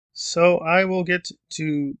So I will get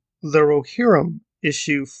to the Rohirrim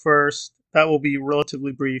issue first. That will be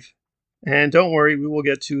relatively brief. And don't worry, we will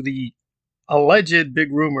get to the alleged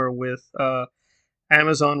big rumor with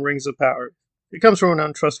Amazon Rings of Power. It comes from an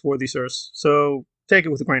untrustworthy source, so take it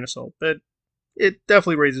with a grain of salt, but it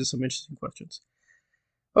definitely raises some interesting questions.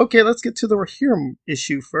 Okay, let's get to the Rohirrim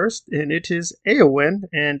issue first, and it is Eowyn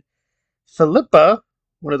and Philippa,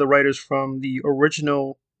 one of the writers from the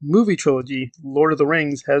original movie trilogy, Lord of the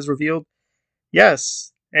Rings, has revealed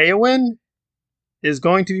yes, Eowyn is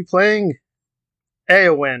going to be playing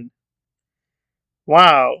Eowyn.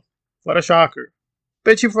 Wow, what a shocker.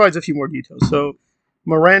 But she provides a few more details. So,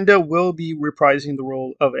 Miranda will be reprising the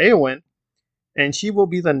role of Eowyn, and she will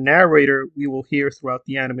be the narrator we will hear throughout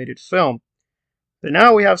the animated film. But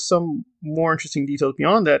now we have some more interesting details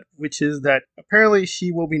beyond that, which is that apparently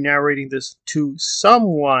she will be narrating this to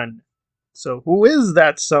someone. So, who is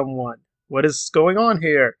that someone? What is going on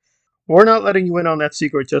here? We're not letting you in on that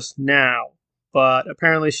secret just now, but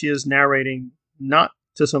apparently she is narrating not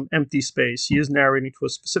to some empty space. She is narrating to a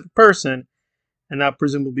specific person, and that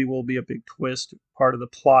presumably will be a big twist, part of the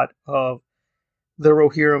plot of the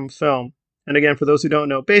Rohirrim film. And again, for those who don't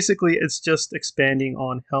know, basically it's just expanding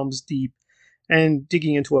on Helm's Deep and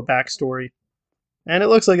digging into a backstory. And it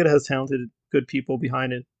looks like it has talented, good people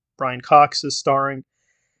behind it. Brian Cox is starring,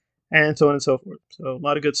 and so on and so forth. So a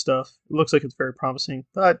lot of good stuff. It looks like it's very promising,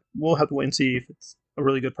 but we'll have to wait and see if it's a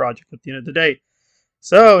really good project at the end of the day.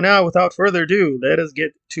 So now, without further ado, let us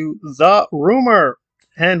get to the rumor.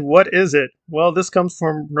 And what is it? Well, this comes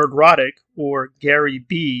from Nerdrotic, or Gary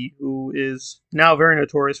B, who is now very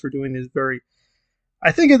notorious for doing these very,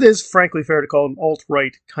 I think it is frankly fair to call them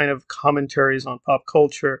alt-right kind of commentaries on pop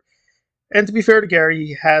culture. And to be fair to Gary,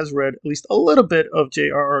 he has read at least a little bit of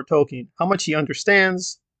J.R.R. Tolkien. How much he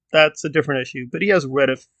understands, that's a different issue, but he has read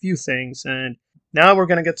a few things, and now we're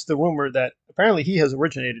going to get to the rumor that apparently he has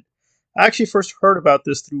originated. I actually first heard about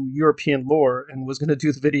this through European lore and was going to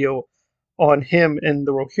do the video on him and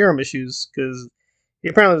the Rohirrim issues, because he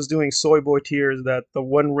apparently was doing soy boy tears that the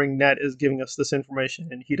One Ring Net is giving us this information,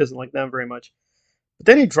 and he doesn't like them very much. But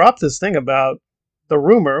then he dropped this thing about the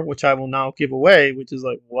rumor, which I will now give away, which is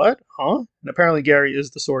like, what? Huh? And apparently Gary is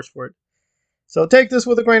the source for it. So take this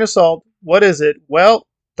with a grain of salt. What is it? Well,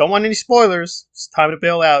 don't want any spoilers. It's time to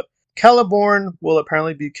bail out. Celeborn will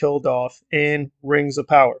apparently be killed off in Rings of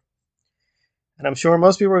Power. And I'm sure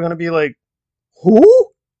most people are going to be like, who?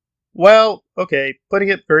 Well, okay, putting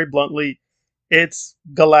it very bluntly, it's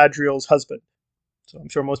Galadriel's husband. So I'm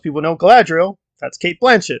sure most people know Galadriel. That's Kate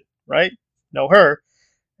Blanchett, right? Know her.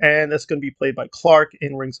 And that's going to be played by Clark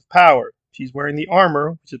in Rings of Power. She's wearing the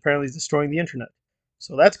armor, which apparently is destroying the internet.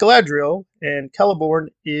 So that's Galadriel, and Celeborn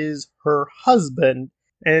is her husband.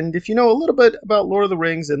 And if you know a little bit about Lord of the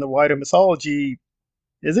Rings and the wider mythology,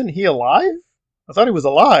 isn't he alive? I thought he was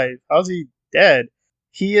alive. How's he dead?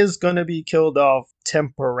 He is going to be killed off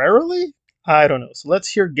temporarily? I don't know. So let's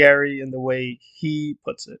hear Gary and the way he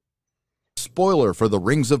puts it. Spoiler for the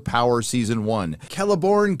Rings of Power Season 1.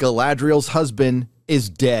 Celeborn, Galadriel's husband, is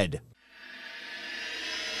dead.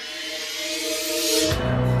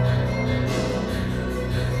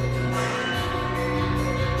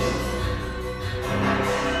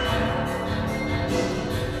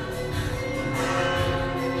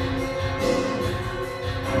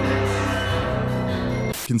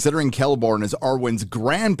 Considering Celeborn is Arwen's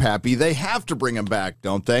grandpappy, they have to bring him back,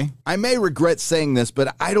 don't they? I may regret saying this,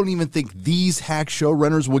 but I don't even think these hack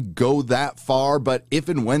showrunners would go that far, but if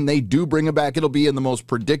and when they do bring him back, it'll be in the most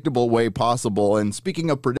predictable way possible. And speaking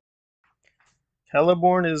of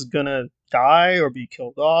Celeborn is gonna die or be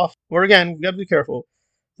killed off. Or again, we gotta be careful.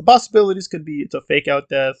 The possibilities could be it's a fake out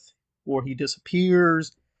death, or he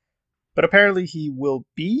disappears, but apparently he will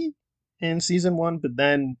be in Season 1, but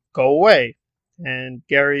then go away. And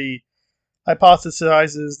Gary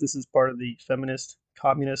hypothesizes this is part of the feminist,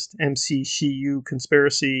 communist, MCCU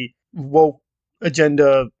conspiracy, woke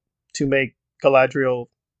agenda to make Galadriel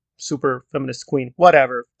super feminist queen.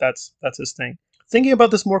 Whatever, that's his thing. Thinking about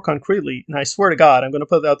this more concretely, and I swear to God, I'm going to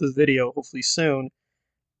put out this video hopefully soon,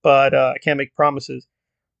 but I can't make promises,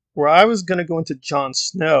 where I was going to go into Jon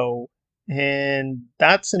Snow, and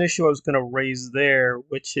that's an issue I was going to raise there,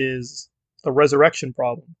 which is the resurrection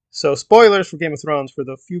problem. So spoilers for Game of Thrones for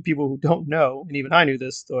the few people who don't know, and even I knew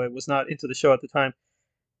this, though I was not into the show at the time.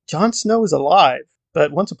 Jon Snow is alive,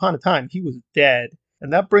 but once upon a time he was dead.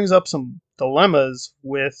 And that brings up some dilemmas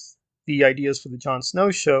with the ideas for the Jon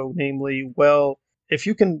Snow show, namely, well, if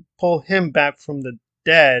you can pull him back from the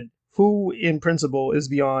dead, who in principle is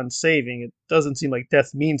beyond saving? It doesn't seem like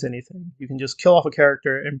death means anything. You can just kill off a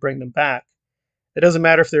character and bring them back. It doesn't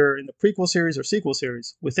matter if they're in the prequel series or sequel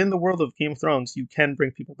series. Within the world of Game of Thrones, you can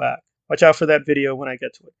bring people back. Watch out for that video when I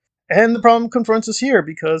get to it. And the problem confronts us here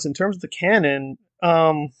because, in terms of the canon,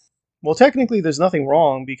 well, technically there's nothing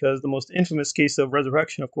wrong because the most infamous case of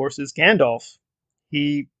resurrection, of course, is Gandalf.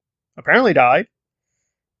 He apparently died,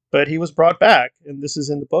 but he was brought back, and this is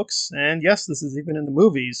in the books, and yes, this is even in the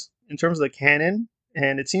movies. In terms of the canon,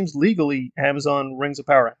 and it seems legally Amazon Rings of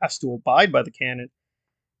Power has to abide by the canon,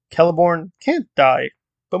 Celeborn can't die,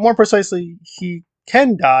 but more precisely, he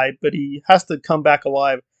can die, but he has to come back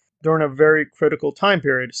alive during a very critical time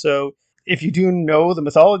period. So if you do know the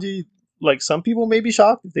mythology, like some people may be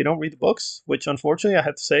shocked if they don't read the books, which unfortunately I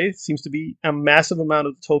have to say seems to be a massive amount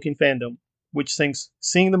of the Tolkien fandom, which thinks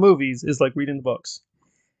seeing the movies is like reading the books.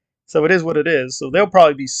 So it is what it is. So they'll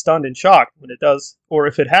probably be stunned and shocked when it does, or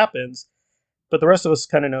if it happens. But the rest of us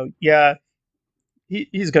kind of know, yeah,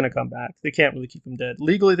 he's going to come back. They can't really keep him dead.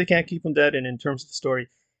 Legally, they can't keep him dead, and in terms of the story,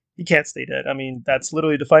 he can't stay dead. I mean, that's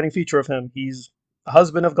literally a defining feature of him. He's a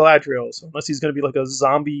husband of Galadriel, so unless he's going to be like a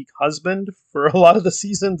zombie husband for a lot of the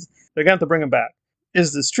seasons, they're going to have to bring him back.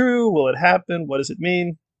 Is this true? Will it happen? What does it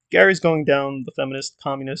mean? Gary's going down the feminist,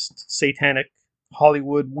 communist, satanic,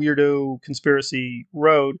 Hollywood weirdo conspiracy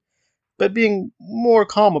road, but being more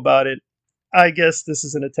calm about it. I guess this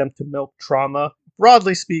is an attempt to milk trauma.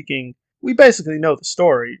 Broadly speaking, we basically know the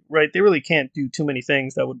story, right? They really can't do too many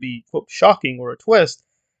things that would be, quote, shocking or a twist,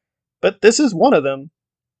 but this is one of them.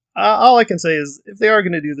 All I can say is, if they are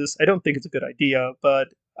going to do this, I don't think it's a good idea, but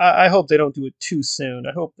I hope they don't do it too soon.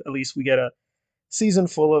 I hope at least we get a season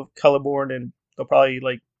full of Celeborn, and they'll probably,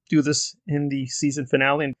 like, do this in the season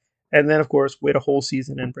finale, and then, of course, wait a whole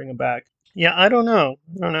season and bring him back. Yeah, I don't know.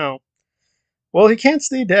 I don't know. Well, he can't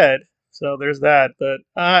stay dead, so there's that, but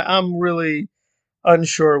I'm really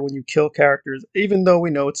unsure when you kill characters, even though we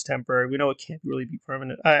know it's temporary, we know it can't really be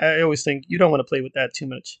permanent. I always think you don't want to play with that too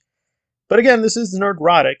much. But again, this is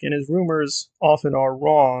Nerdrotic, and his rumors often are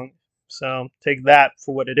wrong, so take that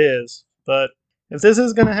for what it is. But if this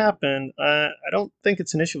is going to happen, I don't think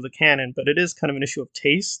it's an issue of the canon, but it is kind of an issue of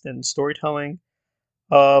taste and storytelling,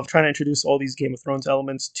 of trying to introduce all these Game of Thrones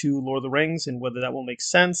elements to Lord of the Rings, and whether that will make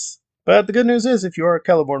sense. But the good news is, if you are a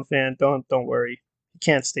Celeborn fan, don't worry, he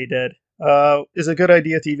can't stay dead. Is a good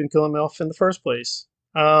idea to even kill him off in the first place.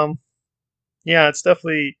 Um, yeah, it's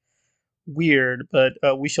definitely weird, but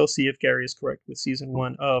we shall see if Gary is correct with season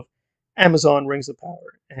one of Amazon Rings of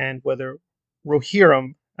Power and whether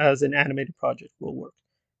Rohirrim as an animated project will work.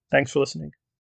 Thanks for listening.